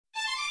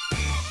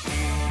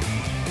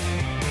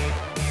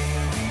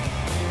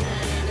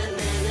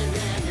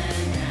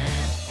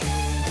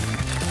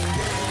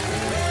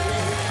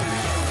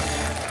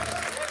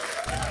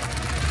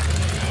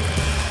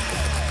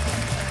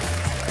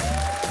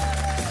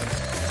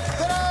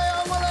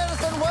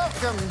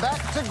Welcome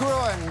back to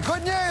Gruen.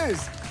 Good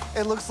news!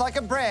 It looks like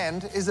a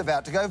brand is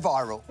about to go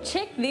viral.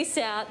 Check this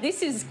out.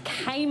 This is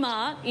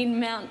Kmart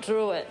in Mount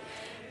Druitt.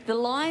 The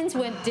lines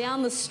went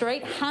down the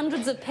street,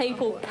 hundreds of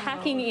people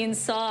packing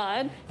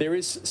inside. There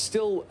is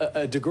still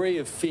a degree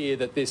of fear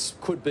that this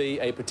could be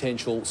a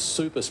potential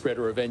super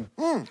spreader event.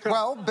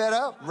 Well,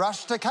 better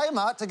rush to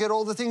Kmart to get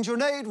all the things you'll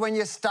need when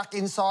you're stuck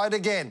inside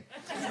again.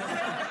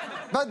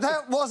 But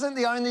that wasn't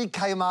the only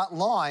Kmart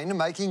line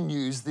making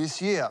news this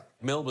year.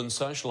 Melbourne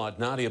socialite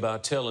Nadia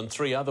Bartel and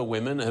 3 other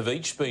women have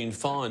each been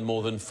fined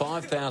more than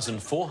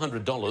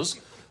 $5,400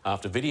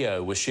 after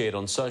video was shared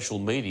on social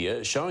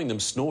media showing them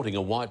snorting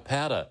a white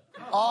powder.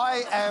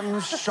 I am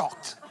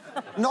shocked.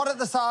 Not at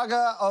the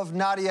saga of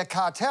Nadia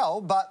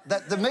Cartel, but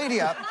that the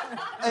media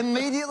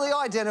immediately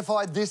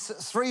identified this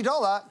 $3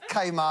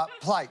 Kmart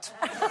plate.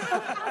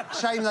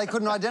 Shame they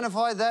couldn't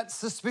identify that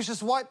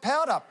suspicious white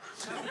powder.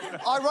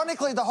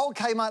 Ironically, the whole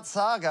Kmart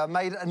saga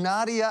made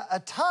Nadia a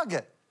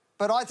target,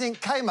 but I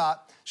think Kmart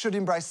should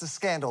embrace the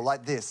scandal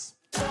like this.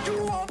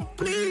 You wanna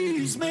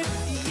please me?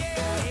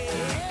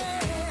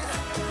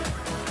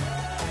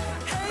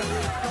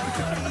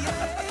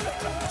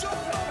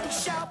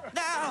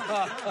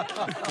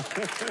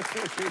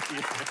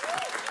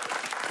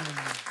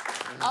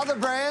 Other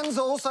brands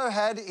also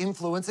had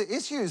influencer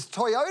issues.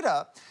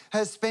 Toyota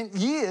has spent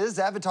years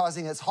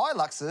advertising its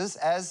Hiluxes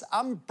as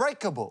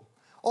unbreakable.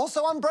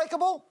 Also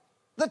unbreakable?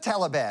 The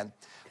Taliban.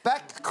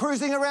 Back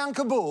cruising around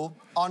Kabul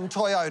on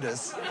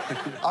Toyotas.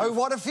 Oh,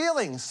 what a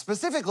feeling.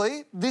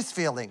 Specifically, this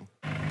feeling.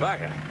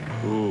 Bugger.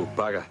 Ooh,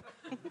 bugger.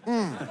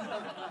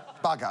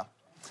 Bugger.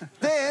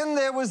 Then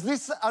there was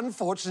this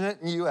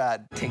unfortunate new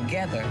ad.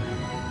 Together,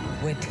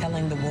 we're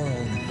telling the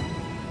world,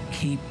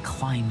 keep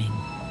climbing.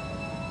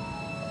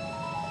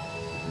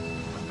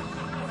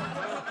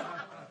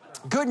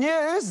 Good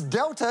news,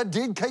 Delta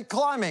did keep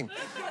climbing,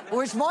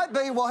 which might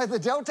be why the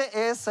Delta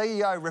Air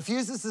CEO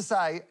refuses to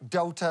say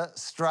Delta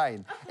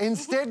strain,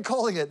 instead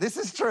calling it, this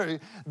is true,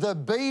 the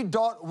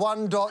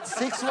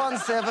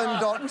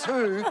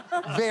B.1.617.2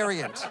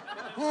 variant.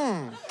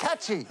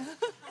 Catchy.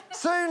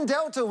 Soon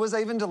Delta was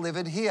even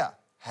delivered here.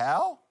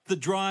 How? The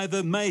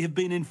driver may have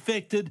been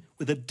infected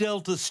with a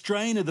Delta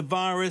strain of the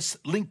virus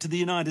linked to the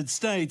United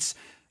States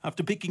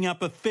after picking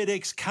up a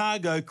FedEx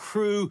cargo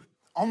crew.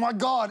 Oh my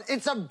God,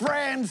 it's a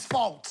brand's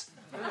fault.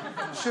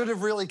 Should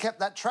have really kept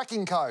that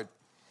tracking code.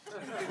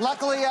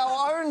 Luckily,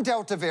 our own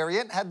Delta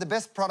variant had the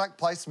best product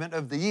placement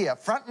of the year,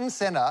 front and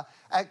centre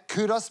at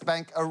Kudos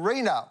Bank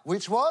Arena,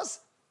 which was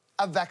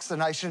a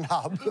vaccination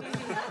hub.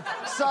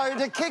 So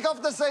to kick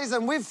off the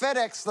season, we've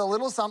FedExed a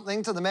little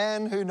something to the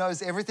man who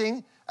knows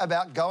everything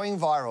about going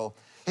viral.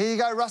 Here you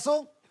go,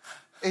 Russell.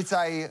 It's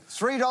a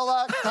 $3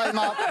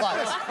 Kmart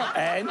plate.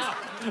 And?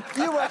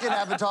 You work in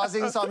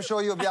advertising, so I'm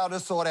sure you'll be able to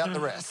sort out the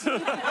rest.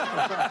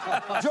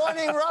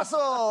 Joining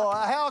Russell,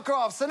 Hal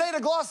Croft,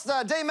 Sunita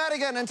Gloucester, Dee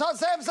Madigan and Todd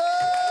Sampson!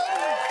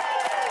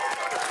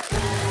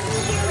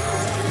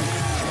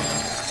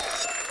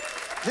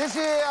 This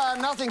year,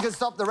 nothing could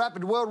stop the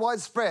rapid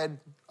worldwide spread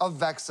of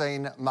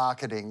vaccine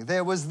marketing.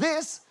 There was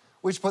this,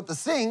 which put the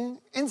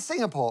sing in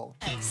Singapore.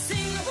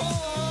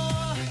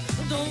 Singapore,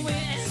 don't wait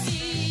and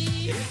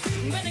see.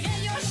 Better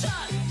get your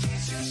shot.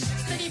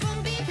 Steady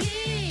boom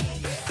BP.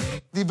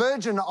 The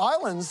Virgin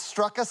Islands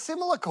struck a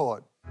similar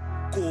chord.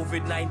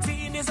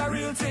 COVID-19 is a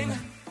real thing,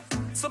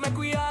 so make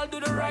we all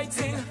do the right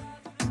thing.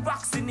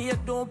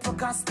 Vaccinate, don't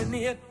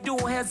procrastinate,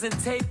 don't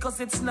hesitate, cause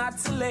it's not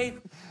too late.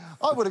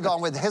 I would have gone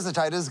with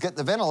hesitators, get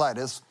the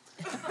ventilators.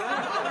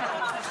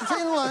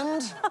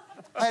 Finland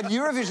had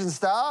Eurovision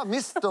star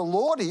Mr.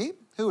 Lordi,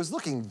 who was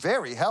looking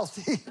very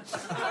healthy,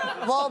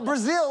 while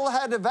Brazil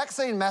had a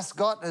vaccine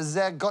mascot,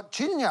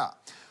 Zagotinha,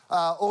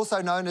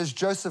 also known as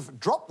Joseph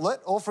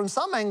Droplet, or from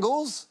some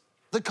angles,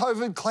 the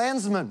COVID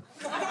Klansman.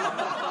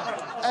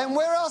 And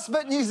where else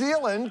but New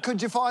Zealand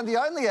could you find the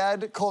only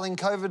ad calling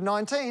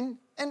COVID-19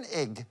 an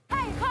egg?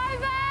 Hey,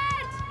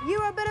 COVID! You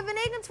were a bit of an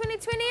egg in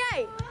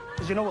 2028.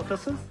 Did you know what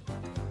this is?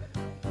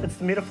 It's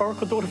the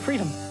metaphorical door to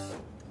freedom.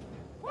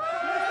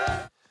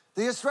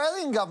 The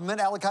Australian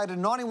government allocated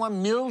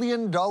 $91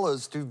 million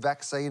to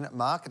vaccine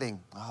marketing.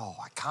 Oh,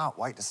 I can't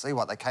wait to see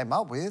what they came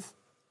up with.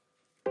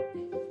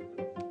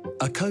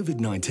 A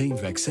COVID-19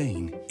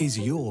 vaccine is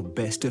your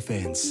best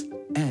defence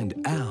and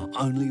our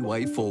only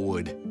way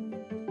forward.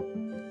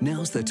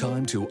 Now's the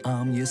time to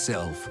arm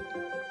yourself,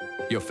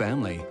 your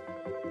family,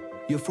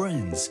 your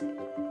friends,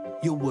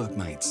 your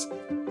workmates,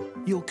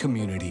 your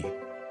community,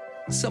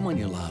 someone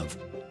you love.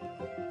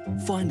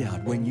 Find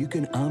out when you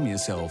can arm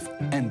yourself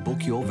and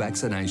book your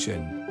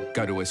vaccination.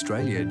 Go to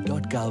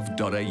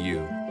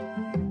australia.gov.au.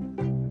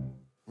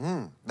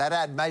 That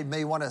ad made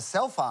me want to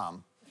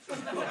self-arm.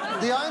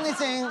 The only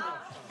thing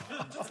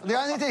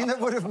that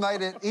would have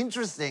made it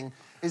interesting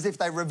is if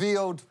they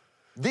revealed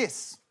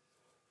this.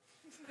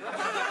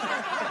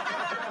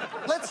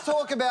 Let's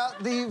talk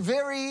about the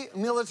very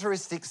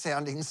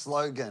militaristic-sounding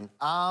slogan,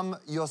 arm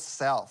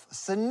yourself.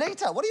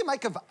 Sunita, what do you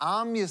make of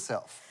arm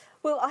yourself?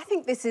 Well, I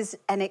think this is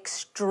an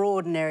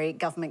extraordinary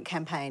government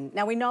campaign.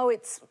 Now, we know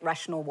it's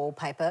rational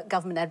wallpaper.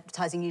 Government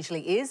advertising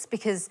usually is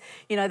because,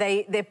 you know,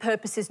 their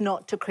purpose is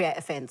not to create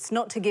offence,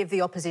 not to give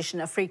the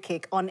opposition a free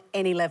kick on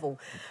any level.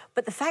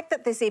 But the fact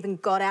that this even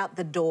got out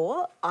the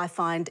door, I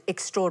find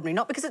extraordinary.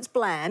 Not because it's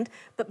bland,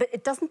 but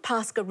it doesn't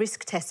pass a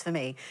risk test for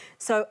me.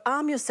 So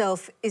Arm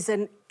Yourself is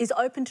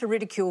open to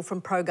ridicule from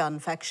pro-gun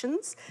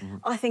factions.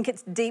 I think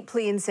it's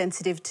deeply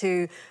insensitive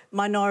to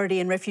minority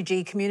and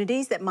refugee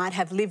communities that might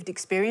have lived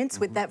experience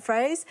with that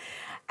phrase.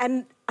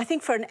 And I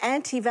think for an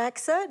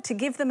anti-vaxxer, to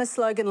give them a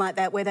slogan like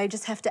that where they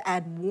just have to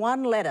add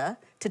one letter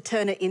to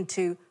turn it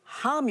into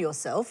harm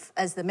yourself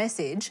as the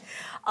message,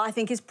 I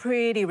think is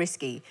pretty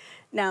risky.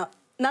 Now,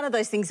 none of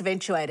those things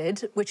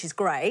eventuated, which is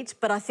great,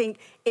 but I think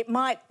it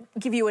might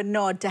give you a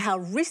nod to how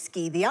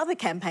risky the other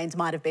campaigns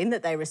might have been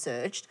that they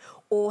researched,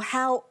 or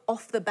how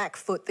off the back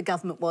foot the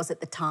government was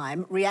at the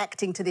time,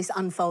 reacting to this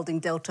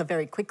unfolding Delta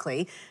very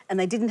quickly, and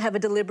they didn't have a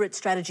deliberate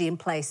strategy in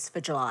place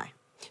for July.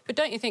 But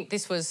don't you think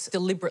this was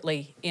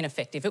deliberately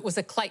ineffective? It was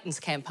a Clayton's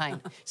campaign.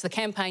 It's the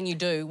campaign you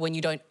do when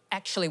you don't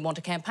actually want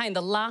a campaign.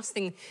 The last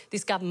thing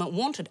this government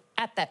wanted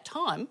at that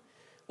time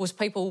was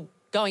people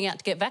going out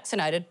to get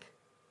vaccinated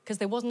because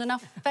there wasn't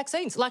enough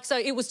vaccines. So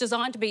it was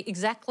designed to be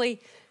exactly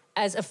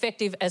as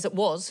effective as it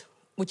was,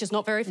 which is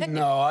not very effective.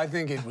 No, I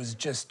think it was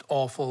just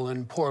awful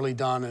and poorly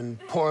done and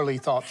poorly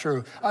thought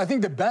through. I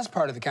think the best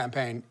part of the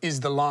campaign is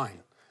the line.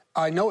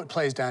 I know it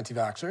plays to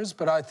anti-vaxxers,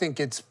 but I think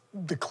it's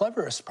the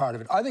cleverest part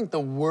of it. I think the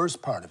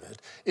worst part of it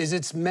is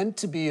it's meant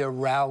to be a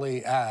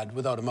rally ad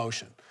without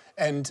emotion.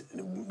 And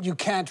you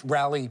can't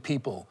rally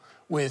people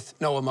with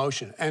no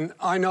emotion. And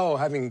I know,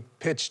 having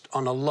pitched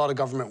on a lot of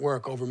government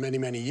work over many,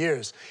 many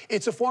years,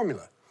 it's a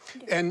formula.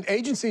 And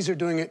agencies are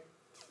doing it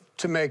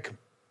to make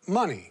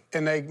money,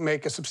 and they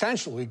make a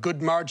substantially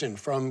good margin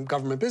from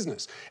government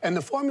business. And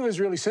the formula is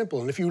really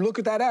simple. And if you look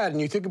at that ad and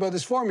you think about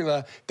this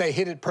formula, they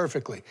hit it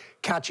perfectly.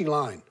 Catchy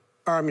line,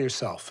 arm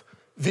yourself,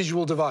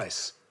 visual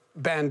device,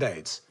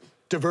 Band-Aids,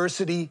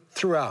 diversity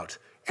throughout,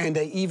 and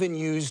they even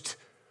used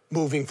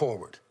moving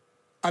forward.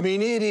 I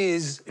mean, it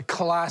is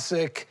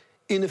classic,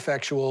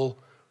 ineffectual,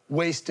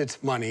 wasted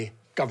money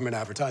government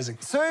advertising.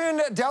 Soon,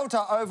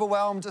 Delta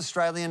overwhelmed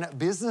Australian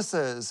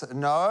businesses.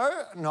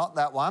 No, not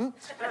that one.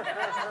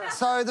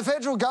 So the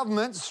federal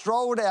government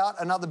strolled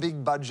out another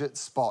big budget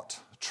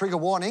spot. Trigger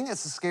warning,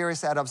 it's the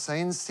scariest ad I've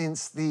seen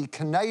since the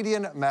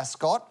Canadian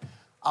mascot,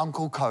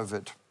 Uncle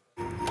COVID.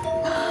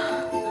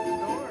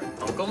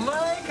 Uncle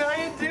Mike, how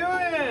you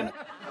doing?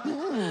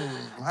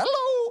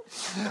 Hello.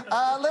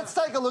 Let's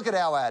take a look at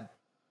our ad.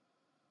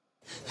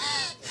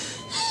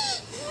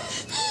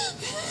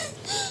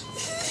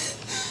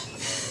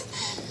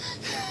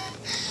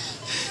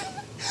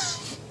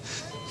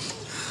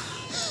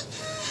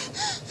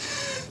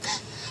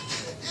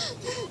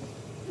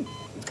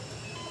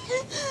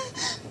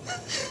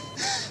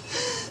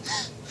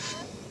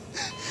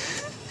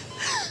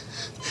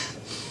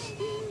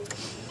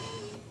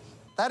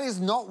 That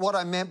is not what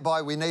I meant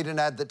by we need an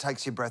ad that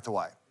takes your breath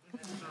away.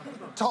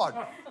 Todd,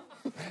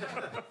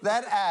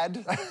 that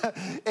ad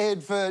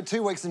aired for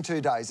 2 weeks and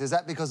 2 days. Is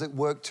that because it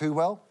worked too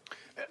well?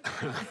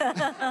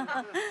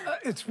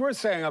 It's worth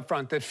saying up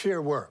front that fear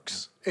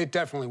works. It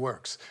definitely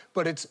works.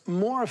 But it's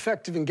more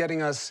effective in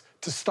getting us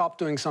to stop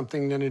doing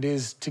something than it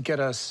is to get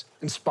us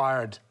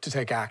inspired to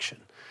take action.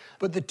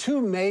 But the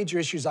two major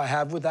issues I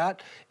have with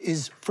that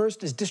is,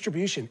 first, is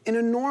distribution. In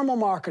a normal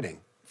marketing,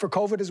 for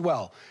COVID as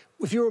well,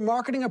 if you were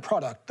marketing a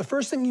product, the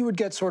first thing you would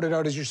get sorted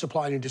out is your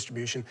supply and your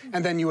distribution,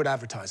 and then you would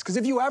advertise. Because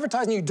if you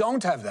advertise and you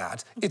don't have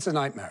that, it's a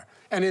nightmare.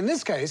 And in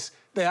this case,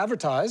 they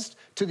advertised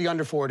to the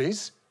under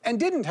 40s and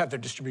didn't have their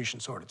distribution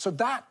sorted. So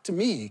that, to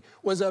me,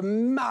 was a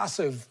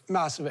massive,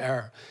 massive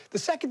error. The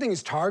second thing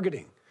is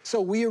targeting.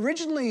 So we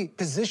originally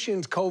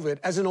positioned COVID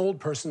as an old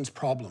person's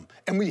problem,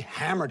 and we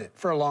hammered it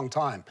for a long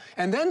time.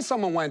 And then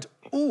someone went,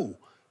 ooh,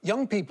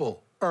 young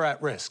people are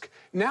at risk.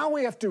 Now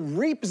we have to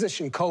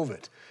reposition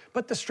COVID.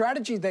 But the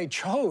strategy they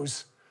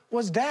chose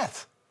was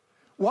death.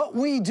 What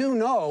we do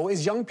know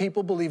is young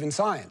people believe in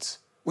science.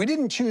 We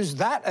didn't choose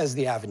that as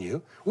the avenue.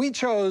 We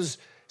chose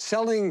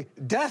selling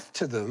death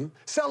to them,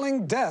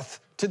 selling death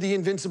to the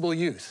invincible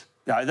youth.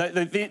 No,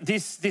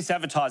 this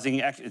advertising,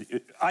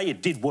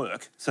 it did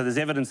work, so there's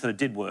evidence that it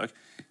did work,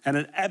 and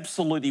it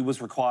absolutely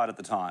was required at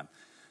the time.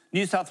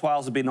 New South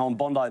Wales had been on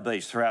Bondi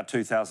Beach throughout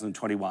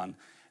 2021,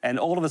 and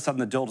all of a sudden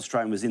the Delta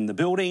strain was in the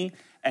building,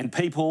 and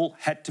people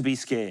had to be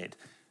scared.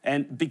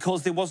 And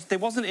because there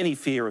wasn't any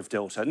fear of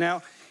Delta.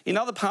 Now, in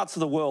other parts of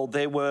the world,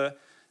 there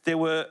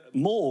were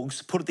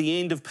morgues put at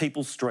the end of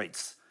people's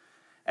streets.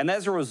 And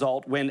as a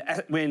result,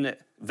 when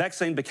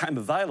vaccine became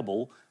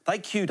available, they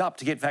queued up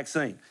to get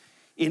vaccine.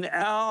 In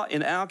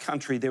our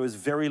country, there was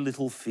very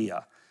little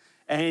fear.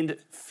 And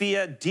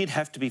fear did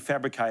have to be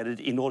fabricated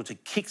in order to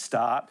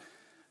kickstart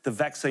the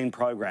vaccine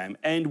program,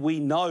 and we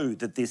know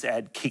that this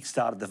ad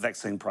kick-started the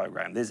vaccine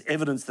program. There's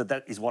evidence that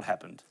that is what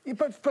happened. Yeah,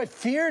 but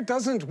fear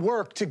doesn't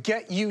work to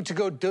get you to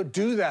go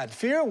do that.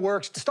 Fear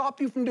works to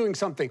stop you from doing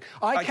something.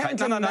 I can't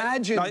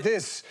imagine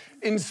this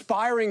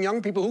inspiring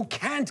young people who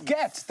can't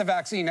get the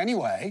vaccine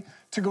anyway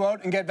to go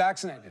out and get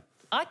vaccinated.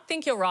 I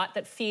think you're right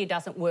that fear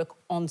doesn't work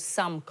on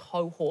some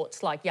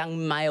cohorts, like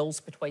young males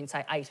between,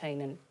 say,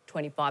 18 and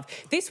 25.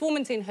 This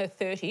woman's in her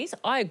 30s.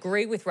 I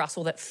agree with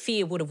Russell that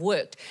fear would have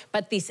worked,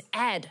 but this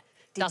ad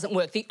doesn't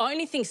work. The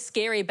only thing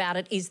scary about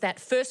it is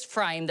that first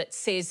frame that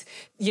says,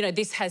 you know,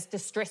 this has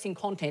distressing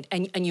content,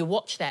 and you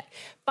watch that.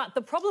 But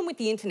the problem with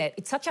the internet,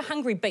 it's such a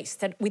hungry beast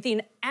that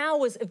within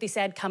hours of this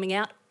ad coming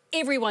out,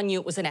 everyone knew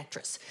it was an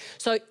actress.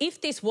 So if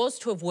this was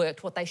to have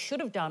worked, what they should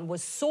have done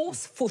was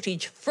source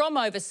footage from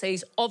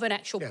overseas of an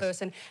actual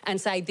person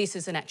and say, this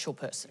is an actual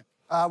person.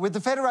 With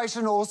the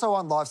Federation also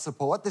on life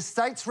support, the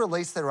states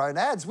released their own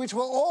ads, which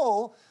were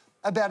all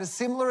about as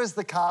similar as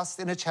the cast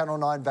in a Channel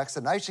 9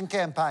 vaccination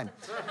campaign.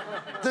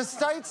 The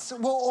states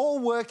were all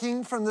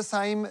working from the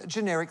same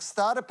generic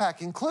starter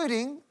pack,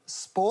 including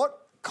sport,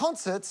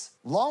 concerts,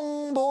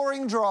 long,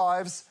 boring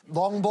drives,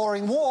 long,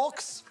 boring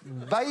walks,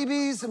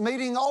 babies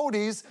meeting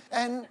oldies,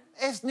 and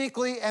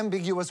ethnically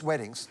ambiguous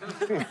weddings.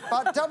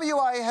 But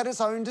WA had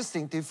its own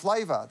distinctive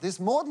flavour, this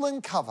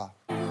maudlin cover.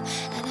 And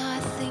I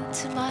think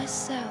to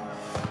myself,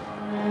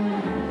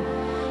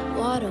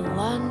 what a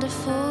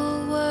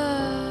wonderful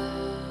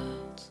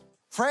world.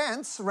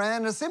 France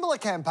ran a similar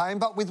campaign,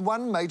 but with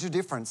one major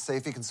difference. See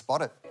if you can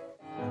spot it.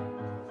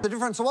 The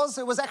difference was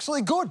it was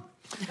actually good.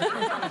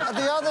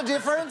 The other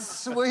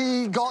difference,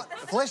 we got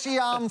fleshy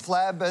arm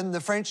flab and the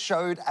French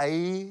showed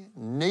a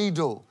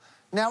needle.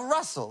 Now,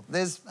 Russell,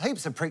 there's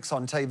heaps of pricks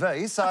on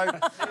TV, so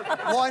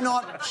why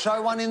not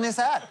show one in this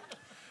ad?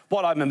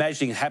 What I'm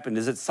imagining happened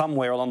is that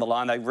somewhere along the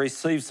line they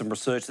received some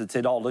research that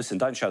said, oh, listen,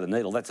 don't show the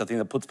needle. That's the thing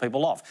that puts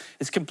people off.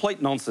 It's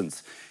complete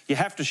nonsense. You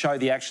have to show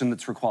the action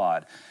that's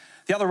required.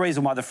 The other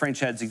reason why the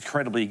French ad's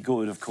incredibly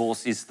good, of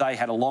course, is they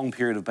had a long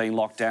period of being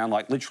locked down,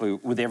 like literally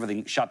with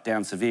everything shut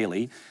down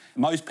severely.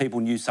 Most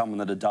people knew someone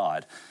that had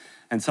died.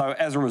 And so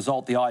as a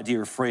result, the idea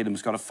of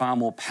freedom's got a far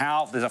more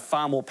powerful, there's a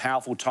far more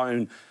powerful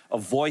tone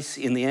of voice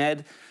in the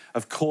ad.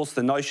 Of course,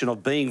 the notion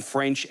of being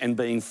French and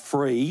being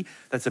free,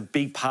 that's a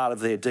big part of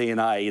their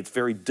DNA. It's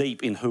very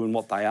deep in who and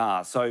what they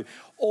are. So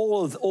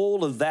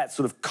all of that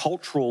sort of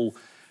cultural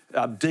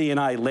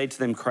DNA led to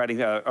them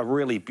creating a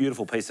really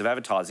beautiful piece of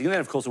advertising. And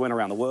then, of course, it went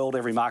around the world.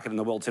 Every market in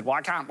the world said,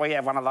 why can't we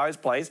have one of those,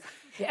 please?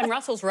 Yeah, and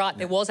Russell's right.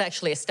 There was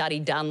actually a study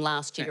done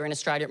last year in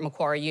Australia at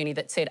Macquarie Uni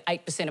that said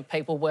 8% of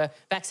people were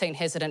vaccine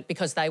hesitant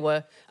because they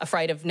were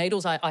afraid of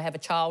needles. I have a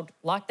child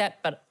like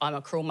that, but I'm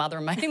a cruel mother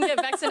and made him get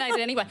vaccinated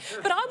anyway.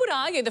 But I would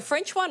argue the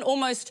French one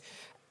almost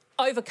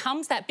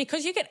overcomes that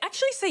because you can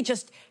actually see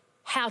just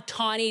how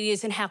tiny it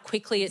is and how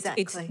quickly it's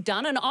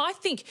done. And I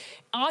think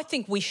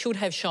we should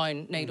have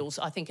shown needles.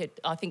 I think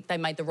they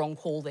made the wrong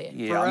call there.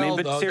 Yeah, I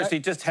mean, but seriously,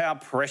 just how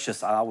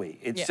precious are we?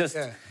 It's just,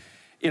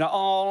 you know,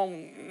 oh,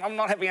 I'm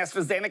not having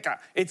AstraZeneca.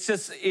 It's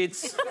just,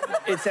 it's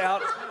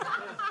out.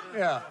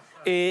 Yeah.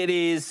 It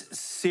is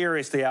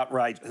seriously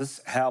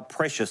outrageous how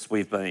precious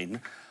we've been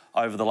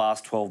over the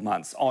last 12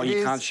 months. Oh,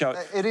 you can't show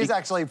it. It is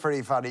actually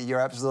pretty funny. You're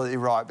absolutely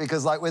right.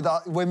 Because, like,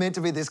 we're meant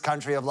to be this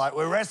country of, like,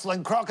 we're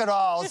wrestling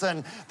crocodiles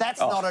and that's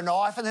not a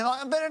knife. And they're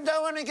like, I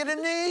don't want to get a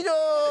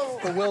needle.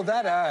 But, Will,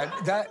 that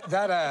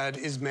ad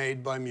is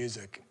made by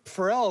music.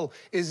 Pharrell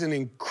is an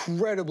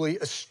incredibly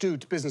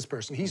astute business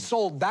person. He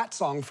sold that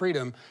song,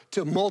 Freedom,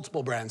 to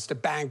multiple brands, to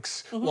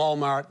banks,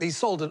 Walmart. He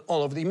sold it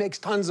all over. He makes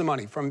tons of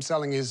money from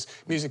selling his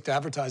music to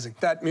advertising.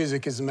 That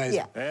music is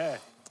amazing. Yeah.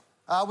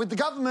 With the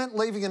government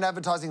leaving an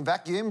advertising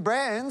vacuum,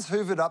 brands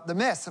hoovered up the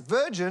mess.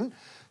 Virgin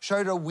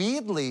showed a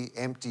weirdly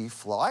empty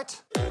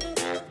flight.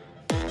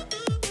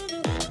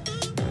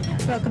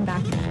 Welcome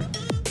back.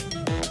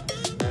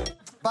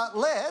 But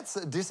let's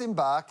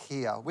disembark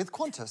here with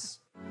Qantas.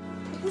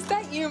 Is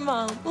that you,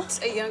 Mum? What's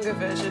a younger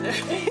version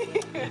of me?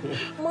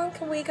 Mum,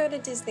 can we go to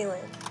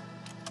Disneyland?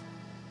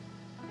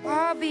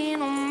 I've been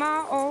on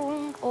my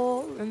own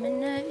or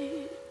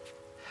reminisce.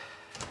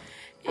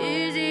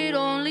 Is it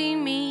only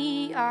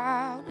me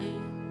out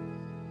here?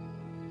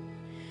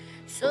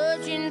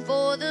 Searching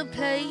for the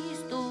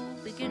place to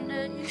begin.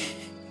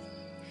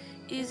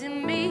 Is it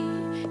me?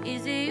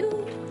 Is it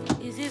you?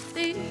 Is it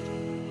fear?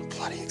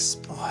 Bloody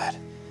expired.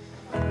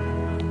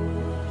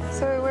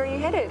 So where are you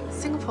headed?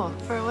 Singapore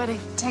for a wedding.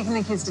 Taking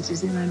the kids to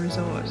Disneyland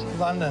Resort.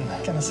 London.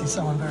 Gonna see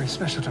someone very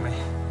special to me.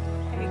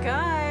 Hey,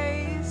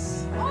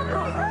 guys.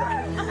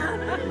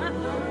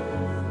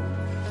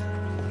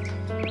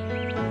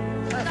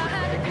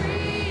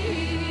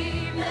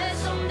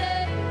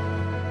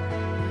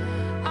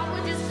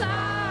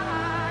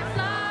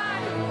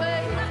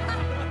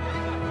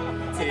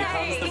 Here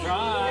comes the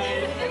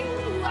bride.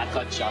 I've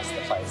got just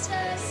the place for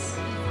this.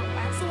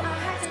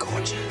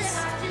 Gorgeous.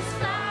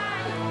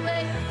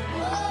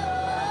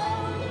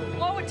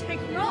 Whoa, we're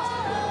taking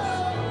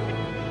off.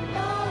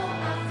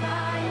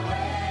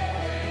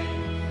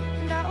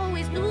 And I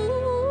always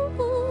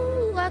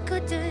knew I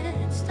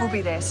couldn't stay. We'll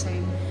be there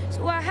soon.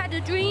 So I had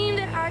a dream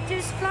that I'd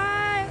just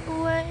fly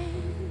away.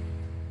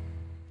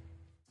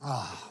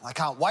 Oh, I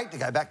can't wait to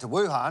go back to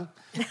Wuhan.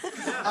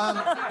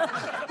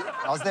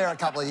 I was there a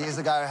couple of years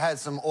ago, had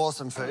some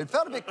awesome food.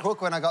 Felt a bit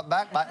crook when I got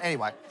back, but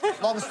anyway,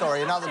 long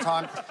story, another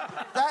time.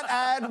 That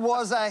ad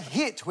was a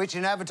hit, which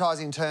in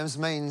advertising terms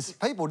means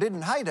people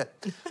didn't hate it.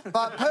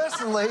 But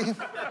personally,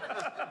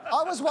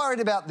 I was worried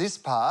about this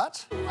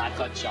part. I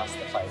got just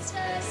the place.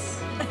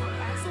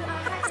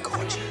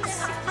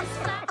 Gorgeous.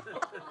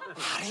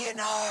 How do you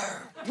know?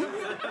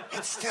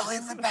 It's still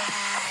in the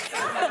bag.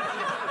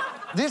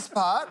 This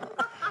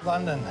part...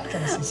 London, going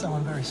to see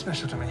someone very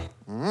special to me.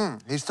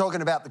 He's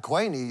talking about the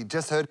Queen. He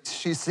just heard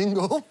she's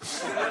single.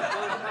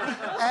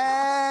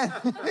 And...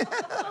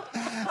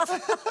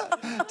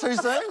 Too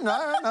soon?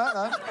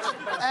 No.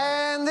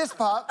 And this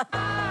part...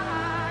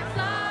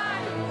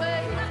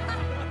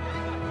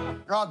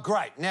 Oh,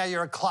 great. Now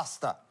you're a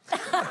cluster.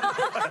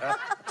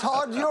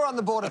 Todd, you're on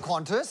the board of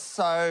Qantas,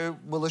 so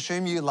we'll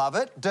assume you love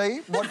it. Dee,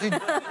 what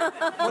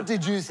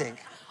did you think?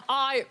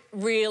 I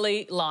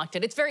really liked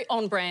it. It's very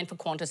on brand for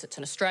Qantas. It's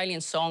an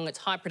Australian song. It's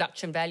high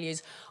production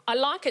values. I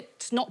like it.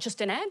 It's not just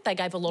an ad. They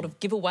gave a lot of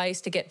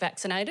giveaways to get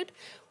vaccinated.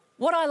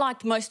 What I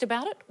liked most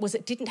about it was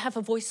it didn't have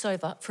a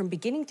voiceover from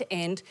beginning to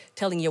end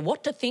telling you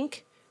what to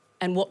think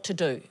and what to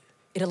do.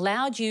 It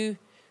allowed you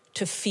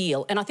to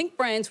feel. And I think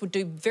brands would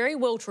do very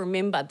well to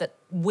remember that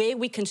where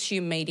we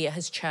consume media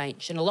has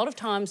changed. And a lot of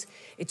times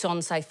it's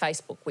on, say,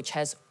 Facebook, which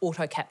has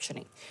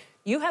auto-captioning.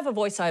 You have a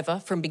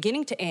voiceover from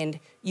beginning to end,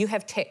 you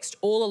have text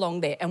all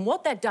along there. And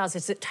what that does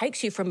is it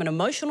takes you from an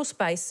emotional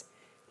space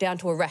down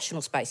to a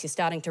rational space. You're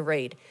starting to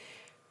read.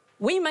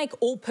 We make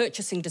all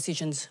purchasing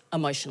decisions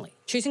emotionally.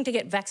 Choosing to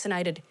get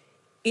vaccinated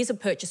is a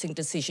purchasing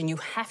decision. You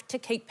have to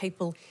keep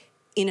people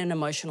in an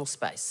emotional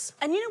space.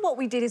 And you know what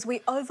we did is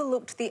we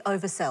overlooked the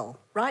oversell,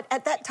 right?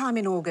 At that time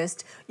in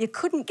August, you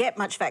couldn't get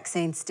much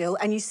vaccine still,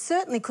 and you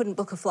certainly couldn't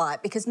book a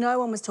flight because no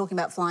one was talking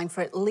about flying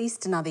for at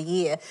least another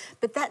year.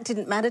 But that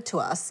didn't matter to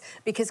us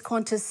because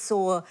Qantas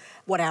saw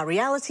what our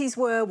realities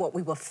were, what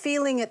we were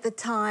feeling at the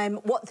time,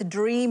 what the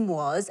dream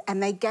was,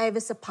 and they gave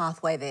us a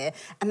pathway there,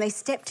 and they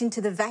stepped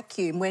into the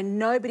vacuum where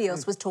nobody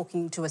else was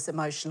talking to us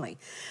emotionally.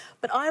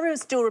 But I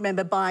still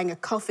remember buying a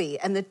coffee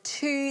and the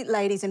two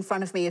ladies in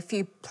front of me a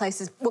few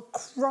places were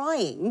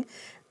crying,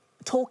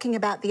 talking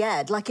about the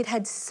ad. Like it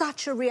had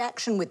such a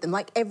reaction with them,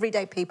 like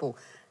everyday people.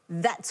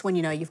 That's when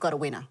you know you've got a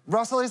winner.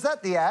 Russell, is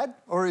that the ad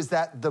or is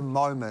that the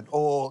moment?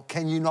 Or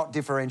can you not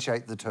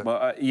differentiate the two?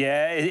 Well,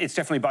 yeah, it's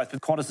definitely both. But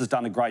Qantas has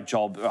done a great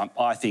job,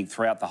 I think,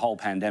 throughout the whole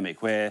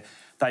pandemic, where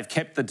they've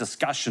kept the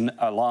discussion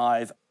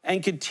alive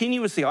and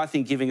continuously, I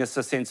think, giving us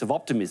a sense of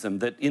optimism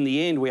that in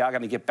the end we are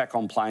going to get back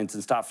on planes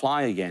and start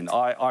flying again.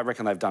 I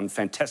reckon they've done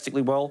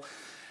fantastically well.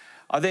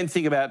 I then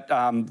think about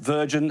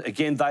Virgin.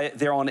 Again,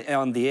 they're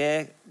on the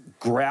air.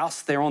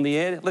 Grouse, they're on the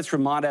air. Let's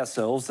remind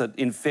ourselves that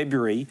in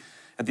February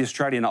at the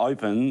Australian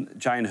Open,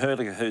 Jane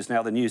Hurley, who's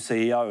now the new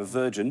CEO of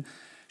Virgin,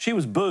 she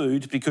was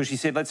booed because she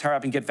said, let's hurry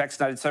up and get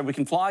vaccinated so we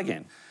can fly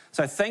again.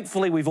 So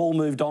thankfully, we've all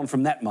moved on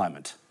from that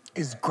moment.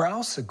 Is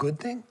grouse a good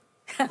thing?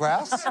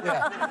 Grouse?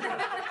 Yeah.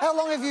 How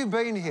long have you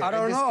been here? I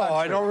don't know.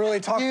 I don't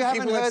really talk to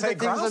people that say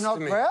grouse. You haven't heard that things are not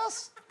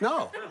grouse?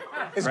 No.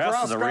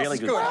 Grouse is a really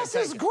good thing. Grouse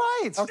is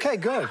great. Okay,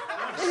 good.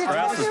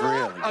 Grouse is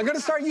really. I'm going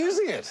to start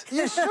using it.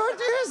 You should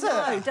use it.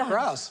 No, don't.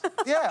 Grouse.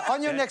 Yeah,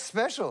 on your next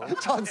special.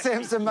 Todd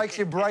Sampson makes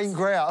your brain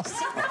grouse.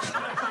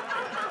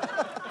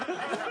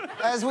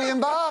 As we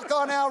embark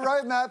on our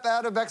roadmap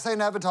out of vaccine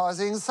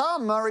advertising,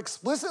 some are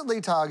explicitly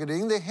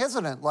targeting the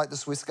hesitant, like the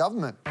Swiss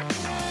government.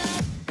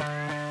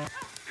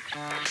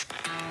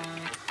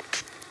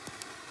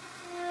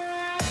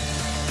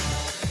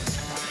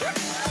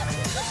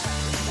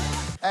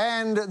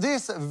 And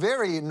this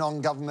very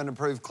non-government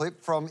approved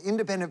clip from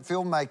independent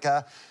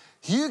filmmaker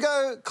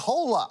Hugo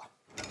Kohler.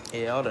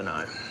 Yeah, I don't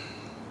know.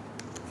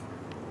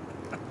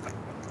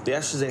 The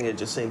AstraZeneca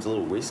just seems a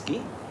little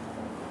risky.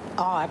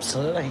 Oh,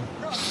 absolutely.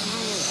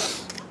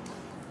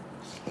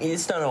 You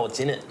just don't know what's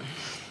in it.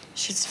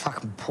 Shit's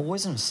fucking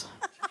poisonous.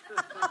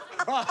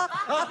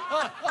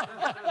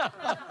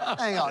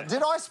 Hang on,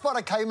 did I spot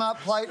a Kmart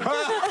plate?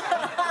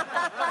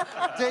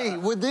 Dee,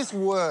 would this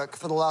work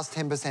for the last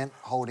 10%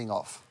 holding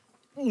off?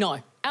 No.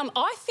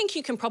 I think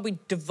you can probably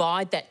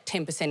divide that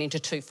 10% into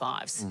two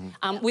fives.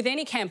 With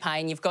any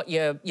campaign, you've got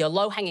your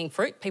low-hanging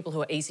fruit, people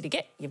who are easy to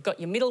get. You've got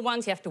your middle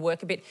ones, you have to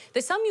work a bit.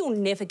 There's some you'll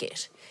never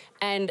get,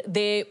 and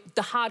they're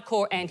the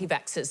hardcore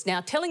anti-vaxxers.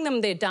 Now, telling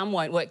them they're dumb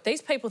won't work.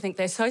 These people think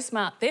they're so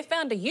smart. They've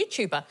found a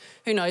YouTuber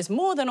who knows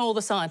more than all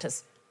the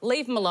scientists.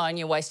 Leave them alone,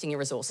 you're wasting your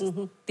resources.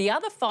 The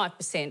other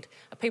 5%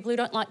 are people who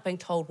don't like being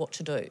told what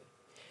to do.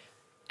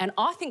 And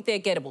I think they're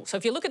gettable. So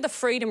if you look at the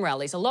freedom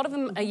rallies, a lot of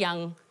them are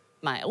young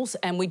males,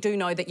 and we do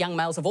know that young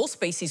males of all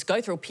species go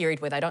through a period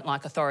where they don't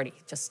like authority.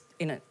 Just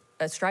in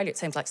Australia, it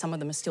seems like some of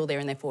them are still there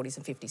in their 40s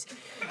and 50s.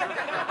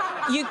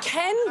 You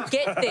can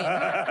get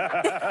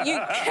them. You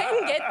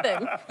can get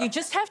them. You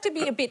just have to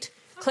be a bit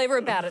clever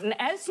about it. And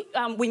as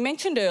we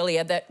mentioned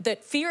earlier,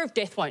 that fear of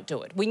death won't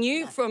do it. We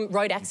knew from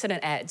road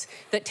accident ads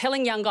that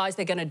telling young guys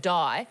they're going to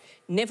die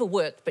never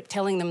worked, but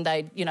telling them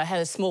they, you know, had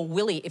a small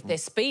willy if they're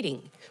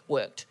speeding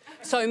worked.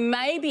 So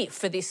maybe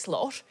for this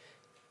lot,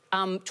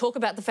 talk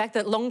about the fact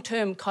that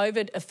long-term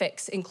COVID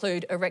effects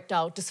include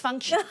erectile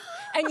dysfunction.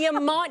 And you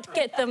might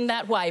get them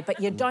that way, but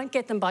you don't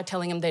get them by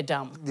telling them they're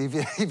dumb.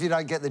 If you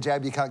don't get the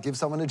jab, you can't give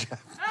someone a jab.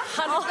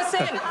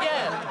 100%,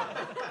 yeah.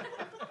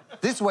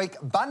 This week,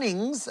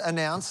 Bunnings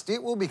announced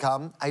it will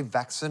become a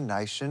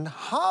vaccination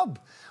hub,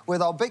 where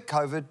they'll beat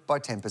COVID by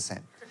 10%.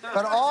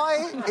 But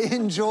I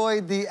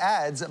enjoyed the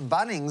ads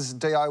Bunnings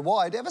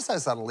DIY'd ever so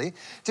subtly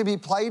to be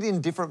played in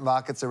different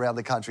markets around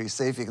the country.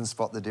 See if you can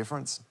spot the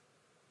difference.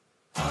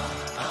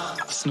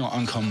 It's not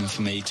uncommon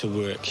for me to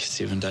work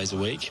 7 days a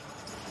week.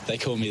 They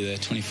call me the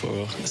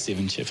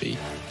 24/7 chippy.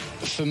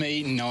 For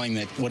me, knowing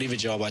that whatever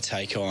job I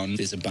take on,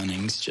 there's a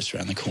Bunnings just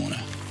around the corner.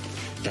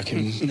 I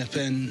can nip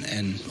in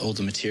and all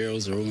the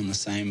materials are all in the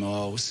same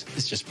aisles.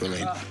 It's just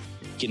brilliant.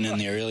 Getting in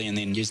there early and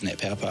then using that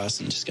power pass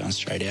and just going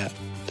straight out.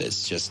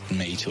 That's just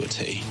me to a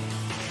T.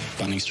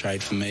 Bunnings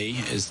trade for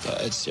me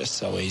it's just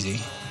so easy.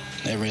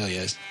 It really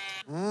is.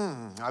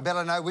 I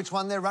better know which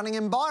one they're running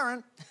in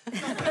Byron.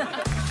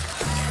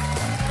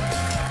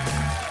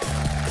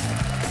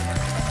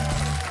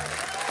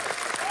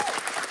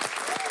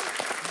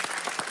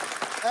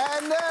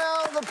 And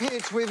now the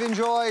pitch. We've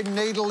enjoyed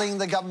needling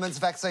the government's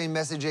vaccine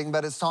messaging,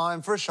 but it's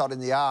time for a shot in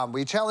the arm.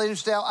 We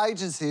challenged our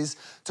agencies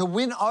to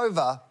win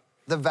over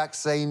the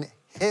vaccine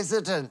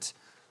hesitant.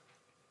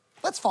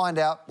 Let's find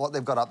out what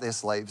they've got up their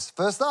sleeves.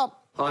 First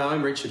up. Hi,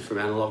 I'm Richard from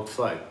Analog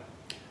Flow.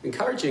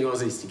 Encouraging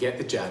Aussies to get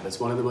the jab is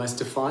one of the most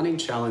defining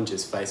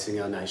challenges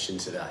facing our nation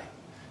today.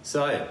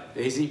 So,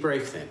 easy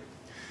brief then.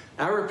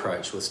 Our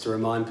approach was to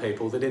remind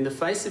people that in the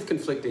face of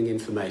conflicting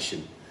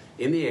information,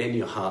 in the end,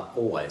 your heart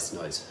always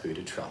knows who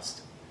to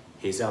trust.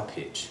 Here's our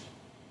pitch.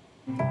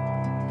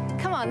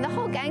 Come on, the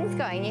whole gang's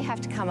going. You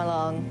have to come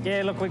along.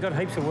 Yeah, look, we've got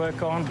heaps of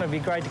work on. It'd be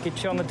great to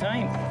get you on the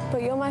team.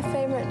 But you're my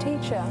favourite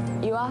teacher.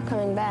 You are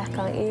coming back,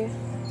 aren't you?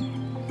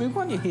 We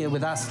want you here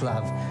with us,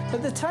 love,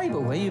 at the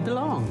table where you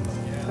belong.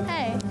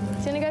 Hey, do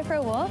you want to go for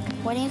a walk?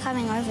 When are you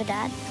coming over,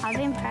 Dad? I've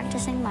been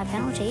practicing my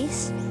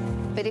penalties.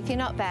 But if you're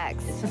not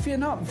vaxxed... If you're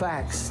not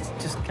vaxxed,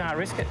 just can't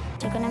risk it.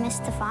 You're going to miss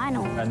the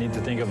final. I need to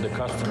think of the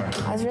customer.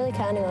 I was really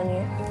counting on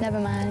you. Never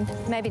mind.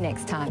 Maybe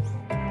next time.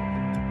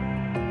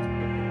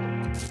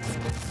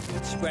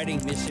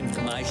 Spreading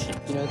misinformation.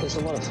 You know, there's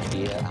a lot of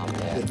fear out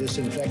there. The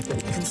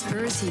disinfectant.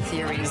 Conspiracy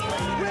theories.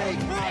 They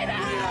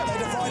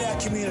divide our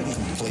community.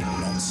 Complete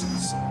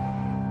nonsense.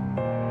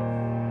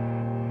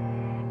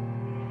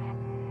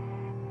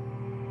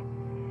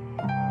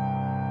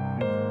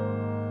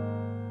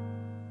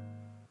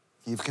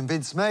 You've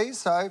convinced me,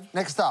 so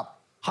next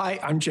up. Hi,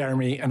 I'm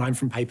Jeremy and I'm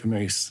from Paper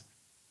Moose.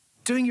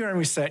 Doing your own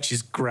research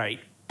is great,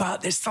 but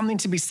there's something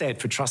to be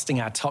said for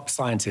trusting our top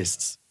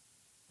scientists.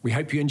 We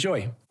hope you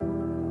enjoy.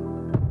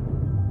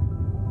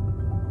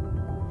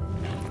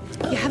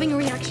 You're having a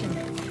reaction.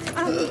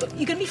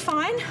 You're gonna be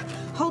fine.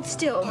 Hold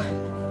still.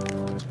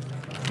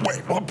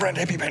 Wait, what brand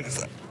EpiPen is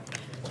that?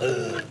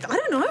 I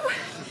don't know.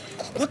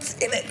 What's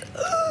in it?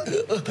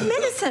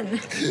 Medicine.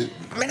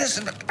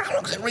 Medicine? How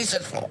long is it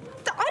research for?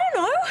 I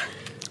don't know.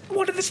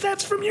 What are the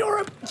stats from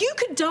Europe? You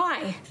could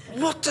die.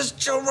 What does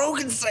Joe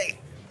Rogan say?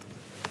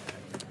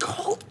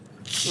 Cold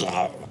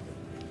Joe.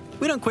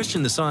 We don't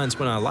question the science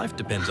when our life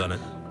depends on it,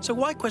 so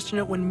why question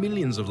it when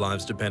millions of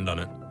lives depend on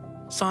it?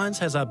 Science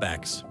has our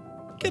backs.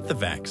 Get the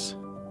vax.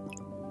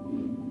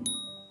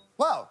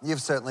 Well,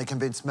 you've certainly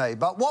convinced me,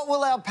 but what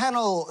will our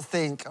panel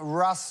think?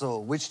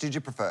 Russell, which did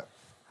you prefer?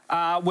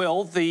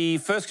 Well, the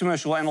first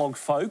commercial, Analog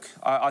Folk,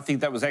 I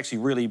think that was actually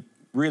really,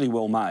 really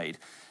well made.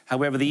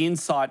 However, the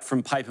insight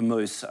from Paper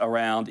Moose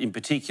around, in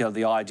particular,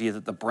 the idea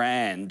that the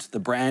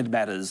brand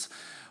matters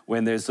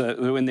when there's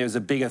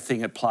a bigger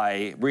thing at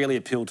play, really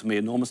appealed to me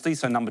enormously.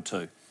 So number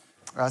 2.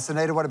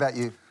 Sunita, what about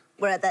you?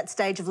 We're at that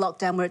stage of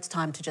lockdown where it's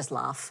time to just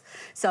laugh.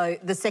 So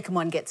the second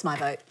one gets my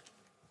vote.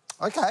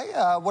 OK,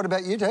 what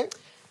about you, Dee?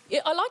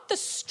 Yeah, I like the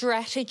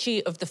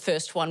strategy of the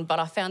first one, but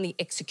I found the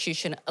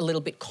execution a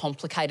little bit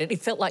complicated.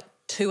 It felt like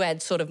 2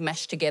 ads sort of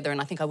mashed together and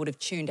I think I would have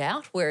tuned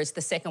out, whereas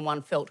the second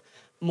one felt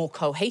more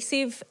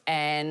cohesive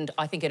and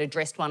I think it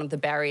addressed one of the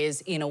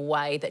barriers in a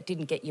way that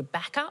didn't get you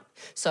back up.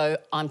 So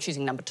I'm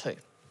choosing number 2.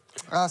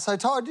 So,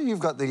 Todd,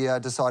 you've got the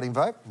deciding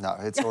vote. No,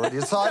 it's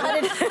already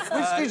decided.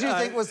 Which did you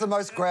think was the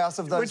most grouse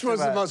of those Which was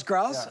the most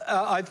grouse?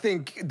 Yeah. I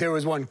think there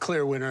was one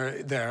clear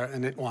winner there,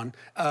 and it won.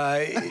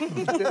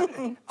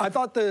 I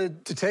thought to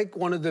take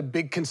one of the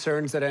big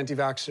concerns that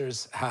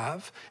anti-vaxxers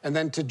have and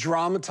then to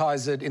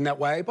dramatise it in that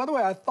way. By the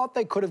way, I thought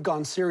they could have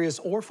gone serious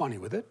or funny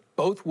with it.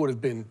 Both would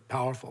have been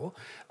powerful.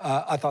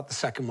 I thought the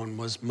second one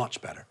was much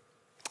better.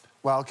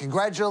 Well,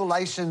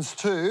 congratulations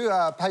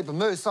to Paper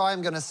Moose. I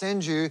am going to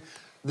send you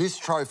this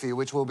trophy,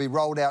 which will be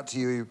rolled out to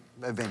you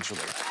eventually.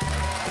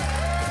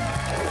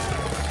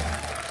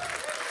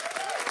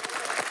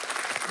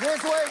 This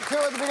This week, two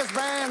of the biggest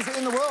brands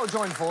in the world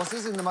joined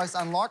forces in the most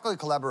unlikely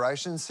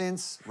collaboration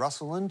since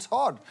Russell and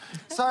Todd.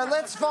 So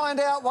let's find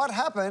out what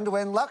happened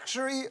when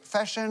luxury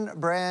fashion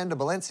brand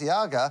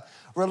Balenciaga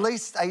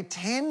released a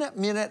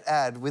 10-minute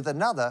ad with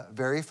another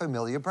very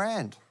familiar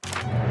brand.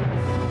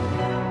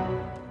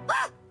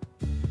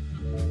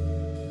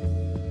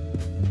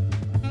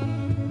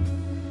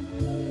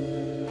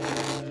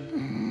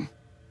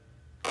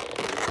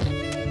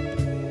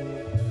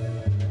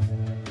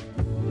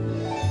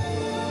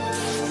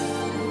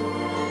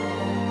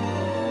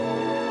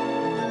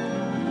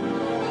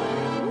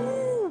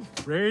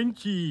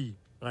 Frenchy.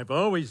 I've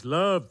always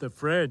loved the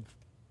French.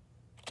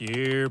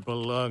 Dear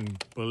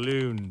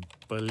Balloon,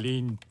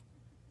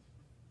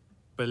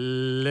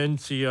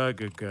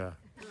 Balenciaga.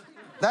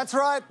 That's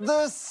right,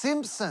 The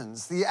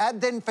Simpsons. The ad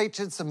then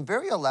featured some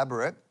very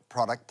elaborate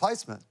product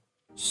placement.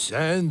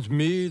 Send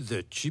me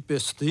the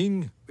cheapest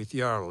thing with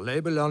your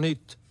label on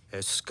it,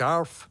 a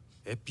scarf,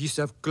 a piece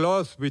of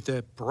cloth with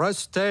a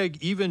price tag,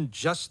 even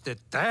just a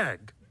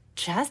tag.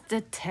 Just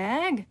a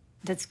tag?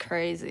 That's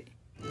crazy.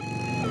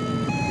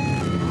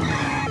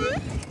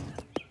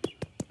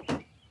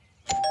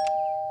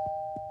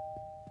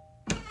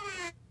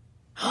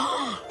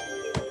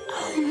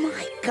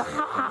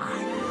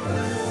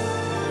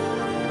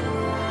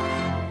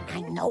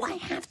 I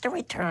have to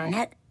return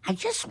it. I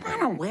just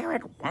want to wear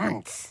it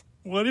once.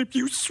 What if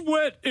you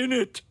sweat in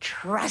it?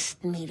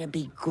 Trust me to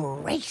be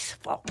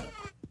graceful.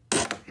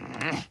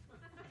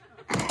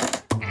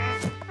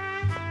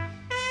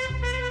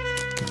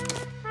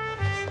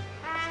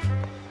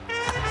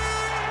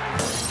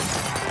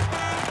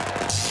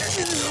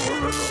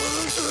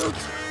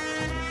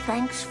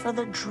 Thanks for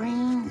the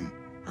dream.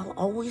 I'll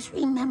always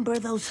remember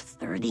those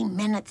 30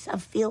 minutes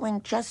of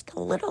feeling just a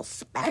little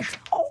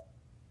special.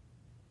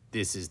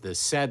 This is the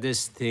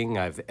saddest thing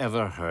I've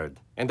ever heard.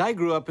 And I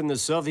grew up in the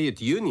Soviet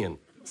Union.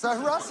 So,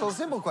 Russell,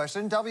 simple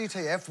question,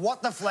 WTF,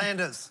 what the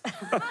Flanders?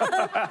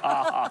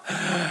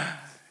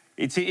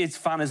 It's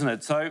fun, isn't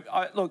it? So,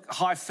 look,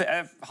 high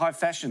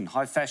fashion.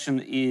 High fashion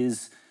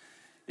is...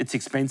 It's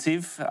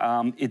expensive,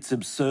 it's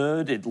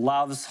absurd, it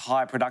loves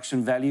high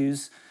production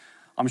values.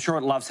 I'm sure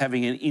it loves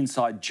having an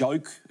inside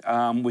joke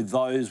with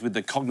those with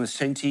the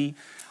cognoscenti.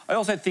 I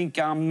also think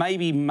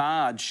maybe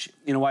Marge,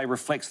 in a way,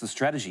 reflects the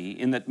strategy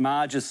in that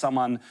Marge is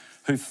someone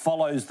who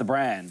follows the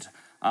brand.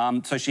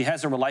 So she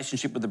has a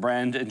relationship with the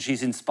brand and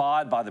she's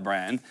inspired by the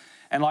brand.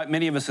 And like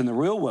many of us in the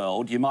real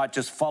world, you might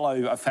just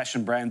follow a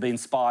fashion brand, be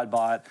inspired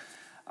by it,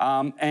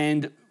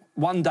 and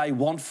one day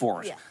want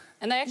for it. Yeah.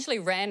 And they actually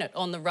ran it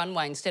on the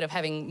runway instead of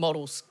having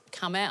models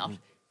come out.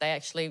 They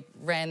actually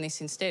ran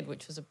this instead,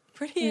 which was a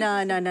pretty...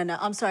 No.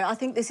 I'm sorry. I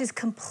think this is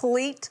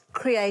complete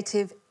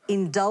creative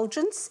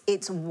indulgence.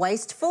 It's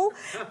wasteful,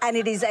 and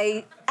it is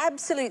an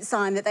absolute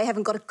sign that they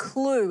haven't got a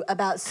clue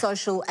about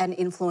social and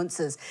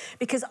influencers.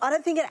 Because I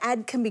don't think an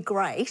ad can be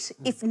great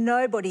if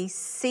nobody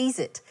sees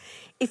it.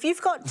 If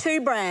you've got two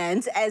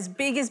brands as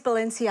big as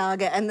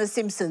Balenciaga and The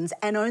Simpsons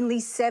and only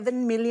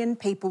 7 million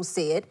people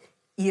see it,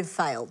 you've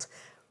failed,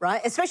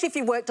 right? Especially if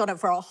you worked on it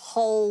for a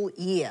whole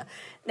year.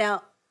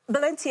 Now,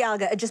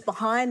 Balenciaga are just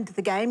behind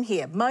the game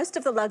here. Most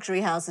of the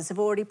luxury houses have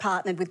already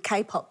partnered with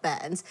K-pop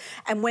bands,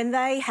 and when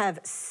they have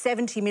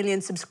 70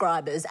 million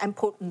subscribers and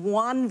put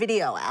one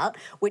video out,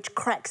 which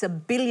cracks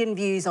 1 billion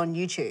views on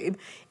YouTube,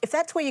 if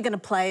that's where you're going to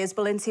play as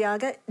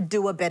Balenciaga,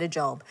 do a better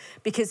job.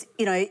 Because,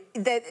 you know,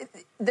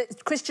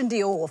 Christian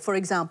Dior, for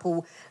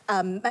example,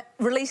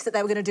 released that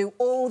they were going to do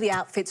all the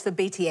outfits for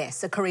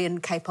BTS, a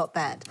Korean K-pop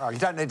band. Oh, you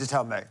don't need to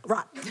tell me.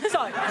 Right.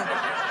 So...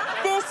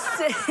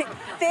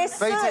 This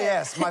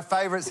BTS, my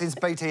favourite since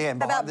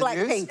BTM. How about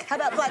Blackpink? How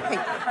about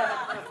Blackpink?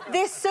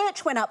 Their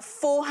search went up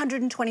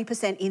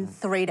 420% in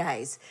 3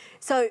 days.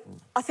 So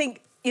I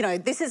think, you know,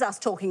 this is us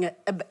talking...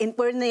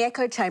 we're in the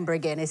echo chamber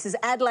again. This is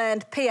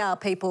Adland, PR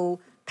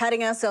people,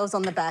 patting ourselves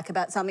on the back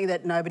about something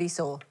that nobody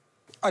saw.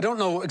 I don't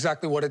know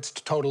exactly what its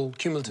total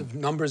cumulative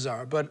numbers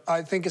are, but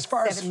I think as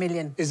far as... 7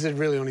 million. Is it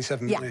really only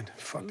 7 million? Yeah.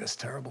 Fuck, that's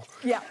terrible.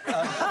 Yeah.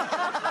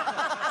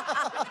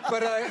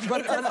 But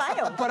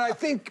I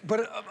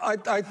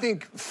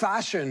think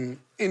fashion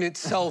in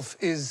itself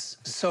is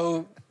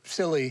so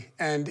silly,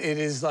 and it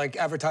is like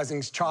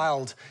advertising's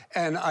child.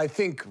 And I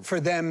think for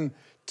them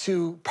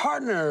to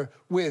partner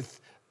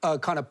with a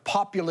kind of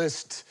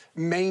populist,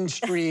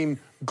 mainstream,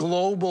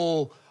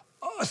 global,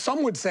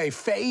 some would say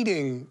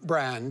fading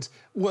brand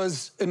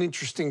was an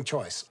interesting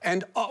choice.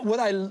 And what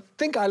I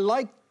think I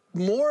like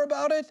more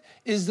about it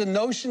is the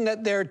notion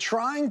that they're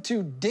trying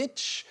to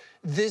ditch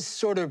this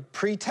sort of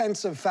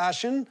pretense of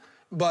fashion,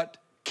 but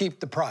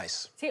keep the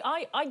price. See,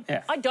 I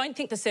don't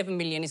think the 7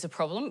 million is a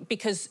problem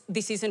because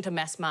this isn't a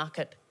mass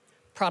market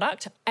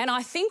product. And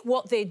I think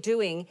what they're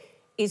doing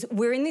is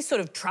we're in this sort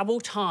of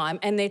troubled time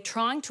and they're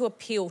trying to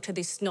appeal to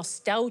this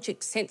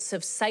nostalgic sense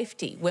of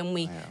safety when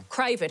we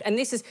crave it. And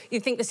this is, you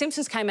think The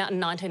Simpsons came out in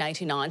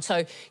 1989,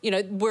 so, you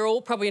know, we're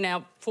all probably in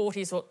our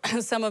 40s or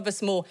some of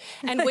us more.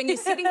 And when you're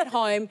sitting at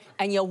home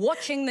and you're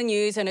watching the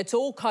news and it's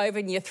all COVID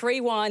and you're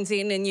 3 wines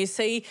in and you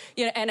see,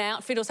 you know, an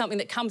outfit or something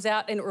that comes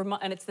out and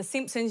it's The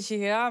Simpsons,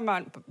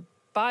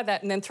 buy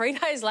that. And then 3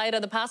 days later,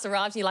 the parcel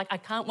arrives and you're like, I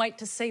can't wait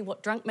to see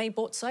what drunk me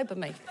bought sober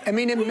me. I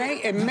mean,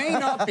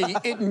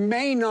 it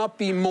may not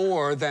be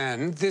more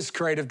than this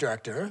creative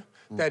director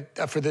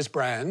that for this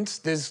brand.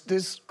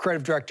 This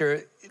creative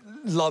director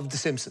loved The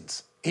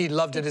Simpsons. He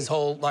loved it his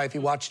whole life. He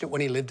watched it when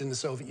he lived in the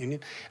Soviet Union.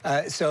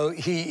 So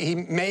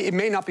it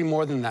may not be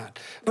more than that.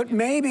 But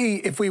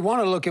maybe if we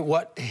want to look at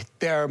what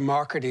their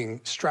marketing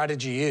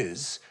strategy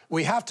is,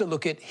 we have to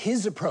look at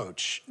his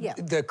approach,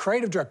 the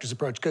creative director's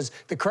approach, because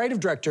the creative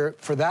director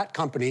for that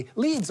company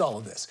leads all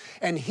of this.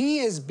 And he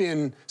has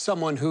been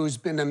someone who's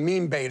been a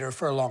meme baiter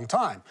for a long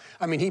time.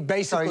 I mean, he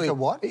basically... Sorry,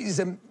 what?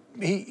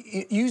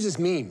 He uses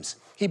memes.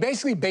 He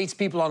basically baits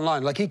people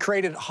online. Like, he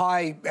created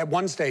at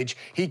one stage,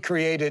 he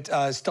created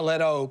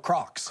stiletto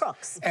Crocs.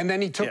 And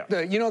then he took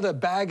the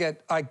bag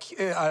at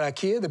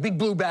IKEA, the big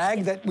blue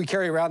bag that we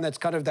carry around that's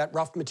kind of that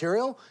rough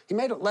material, he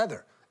made it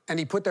leather. And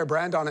he put their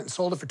brand on it and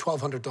sold it for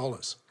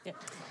 $1,200.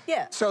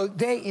 Yeah. So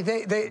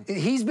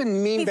he's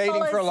been meme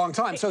baiting for a long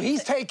time. So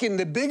he's taken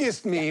the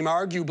biggest meme,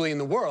 arguably, in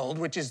the world,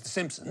 which is The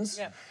Simpsons,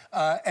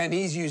 and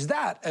he's used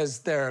that as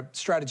their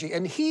strategy.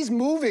 And he's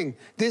moving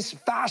this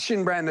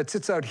fashion brand that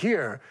sits out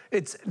here.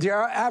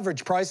 Their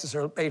average prices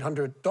are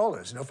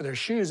 $800, for their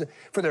shoes,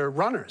 for their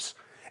runners.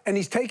 And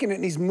he's taken it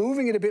and he's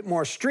moving it a bit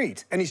more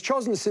street. And he's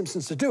chosen The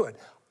Simpsons to do it.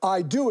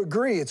 I do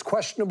agree it's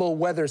questionable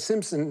whether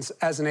Simpsons,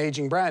 as an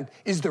aging brand,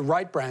 is the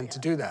right brand to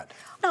do that.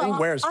 No, he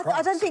wears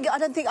Crocs.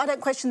 I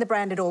don't question the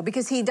brand at all,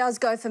 because he does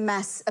go for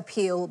mass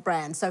appeal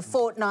brands. So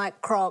Fortnite,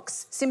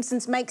 Crocs,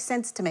 Simpsons makes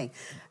sense to me.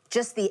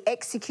 Just the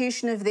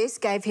execution of this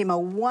gave him a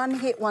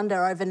one-hit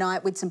wonder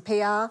overnight with some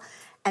PR,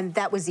 and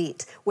that was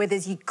it.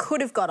 Whereas you could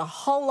have got a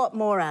whole lot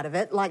more out of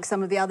it, like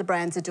some of the other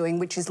brands are doing,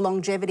 which is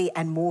longevity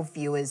and more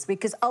viewers,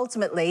 because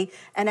ultimately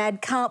an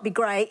ad can't be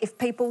great if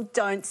people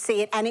don't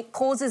see it and it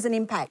causes an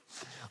impact.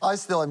 I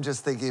still am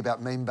just thinking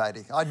about meme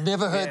baiting. I'd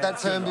never heard that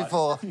term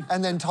before,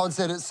 and then Todd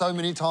said it so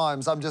many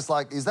times. I'm just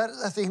like, is that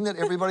a thing that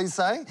everybody's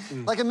saying?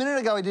 Like, a minute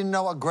ago, he didn't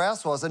know what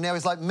grouse was, and now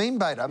he's like, meme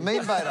baiter,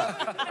 meme baiter.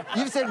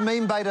 You've said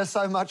meme baiter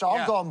so much,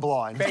 I've gone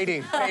blind.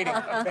 Baiting.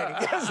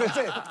 Yes, that's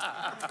it.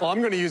 Well, I'm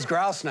going to use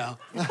grouse now.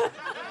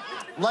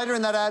 Later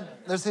in that ad,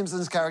 the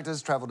Simpsons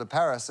characters travelled to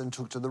Paris and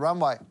took to the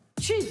runway.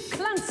 Chief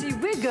Clancy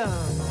Wiggum.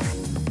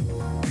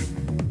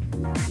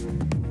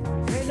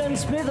 Waylon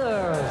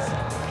Smithers.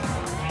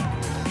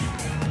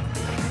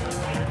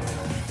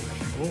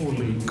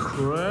 Holy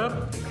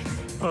crap,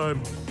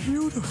 I'm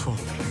beautiful.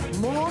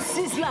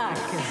 Moses Lack.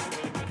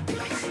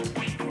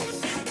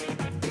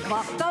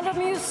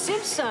 Bartholomew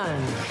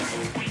Simpson.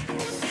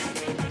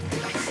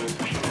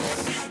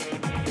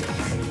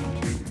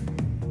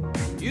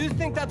 You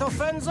think that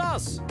offends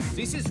us?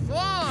 This is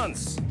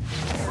France!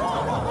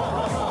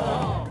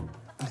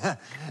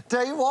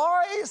 Dee,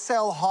 why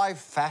sell high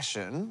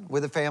fashion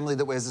with a family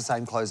that wears the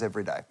same clothes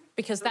every day?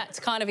 Because that's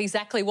kind of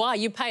exactly why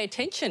you pay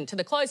attention to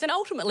the clothes. And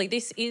ultimately,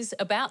 this is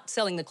about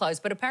selling the clothes.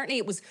 But apparently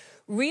it was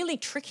really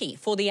tricky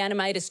for the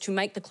animators to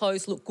make the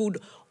clothes look good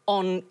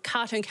on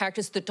cartoon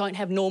characters that don't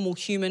have normal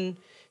human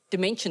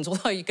dimensions,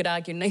 although you could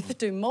argue neither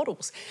do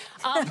models.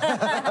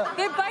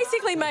 They've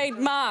basically made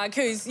Mark,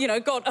 who's,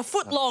 got a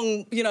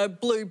foot-long,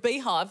 blue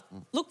beehive,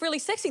 look really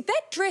sexy.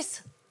 That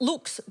dress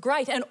looks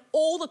great, and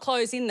all the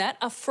clothes in that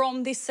are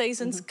from this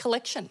season's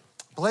collection.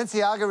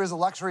 Balenciaga is a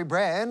luxury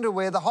brand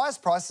where the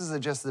highest prices are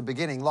just the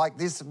beginning, like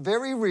this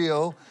very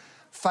real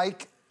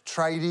fake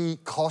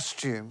tradie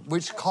costume,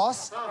 which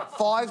costs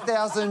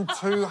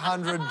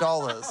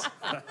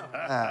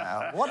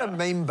 $5,200. What a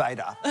meme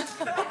baiter.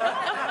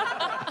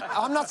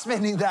 I'm not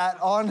spending that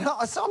on...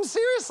 I'm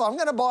serious. I'm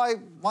going to buy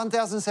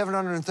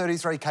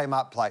 1,733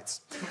 Kmart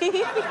plates.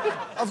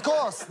 Of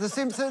course, The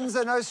Simpsons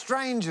are no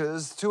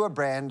strangers to a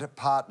brand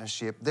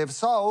partnership. They've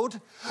sold...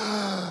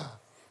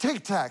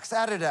 Tic Tacs,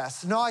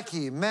 Adidas,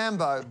 Nike,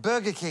 Mambo,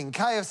 Burger King,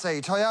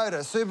 KFC,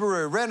 Toyota,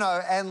 Subaru,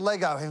 Renault and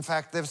Lego. In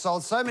fact, they've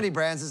sold so many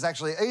brands it's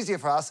actually easier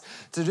for us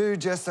to do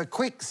just a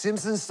quick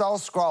Simpsons-style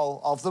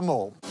scroll of them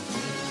all.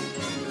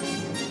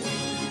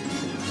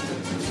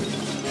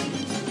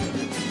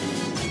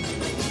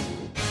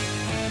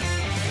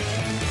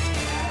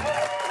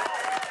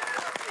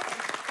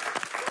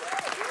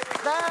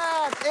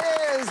 That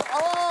is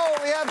all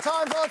we have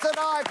time for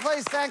tonight.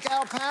 Please thank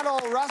our panel,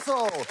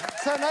 Russell,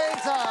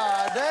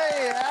 Tanita,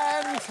 Dee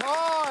and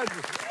Todd,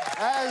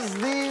 as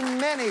the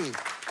many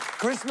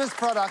Christmas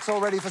products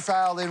already for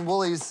sale in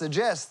Woolies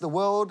suggest the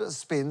world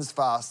spins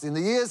fast. In the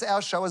years our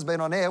show has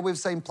been on air, we've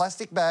seen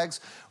plastic bags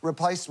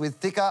replaced with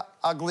thicker,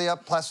 uglier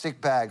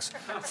plastic bags.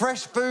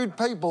 Fresh food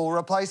people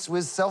replaced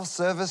with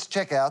self-service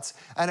checkouts.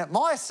 And at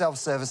my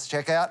self-service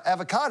checkout,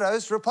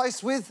 avocados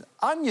replaced with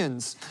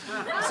onions.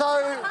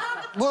 So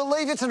we'll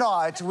leave you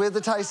tonight with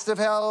a taste of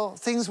how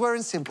things were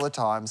in simpler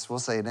times. We'll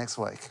see you next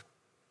week.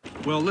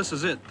 Well, this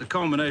is it, the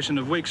culmination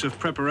of weeks of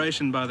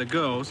preparation by the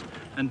girls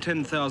and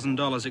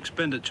 $10,000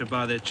 expenditure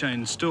by their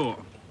chain store.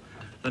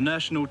 The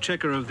National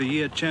Checker of the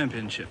Year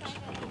Championships.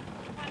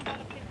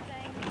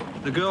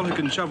 The girl who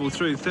can shovel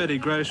through 30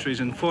 groceries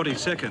in 40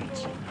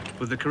 seconds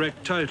with the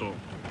correct total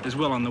is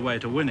well on the way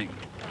to winning.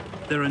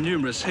 There are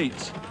numerous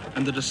heats,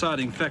 and the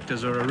deciding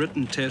factors are a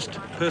written test,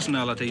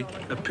 personality,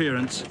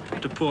 appearance,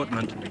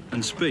 deportment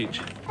and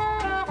speech.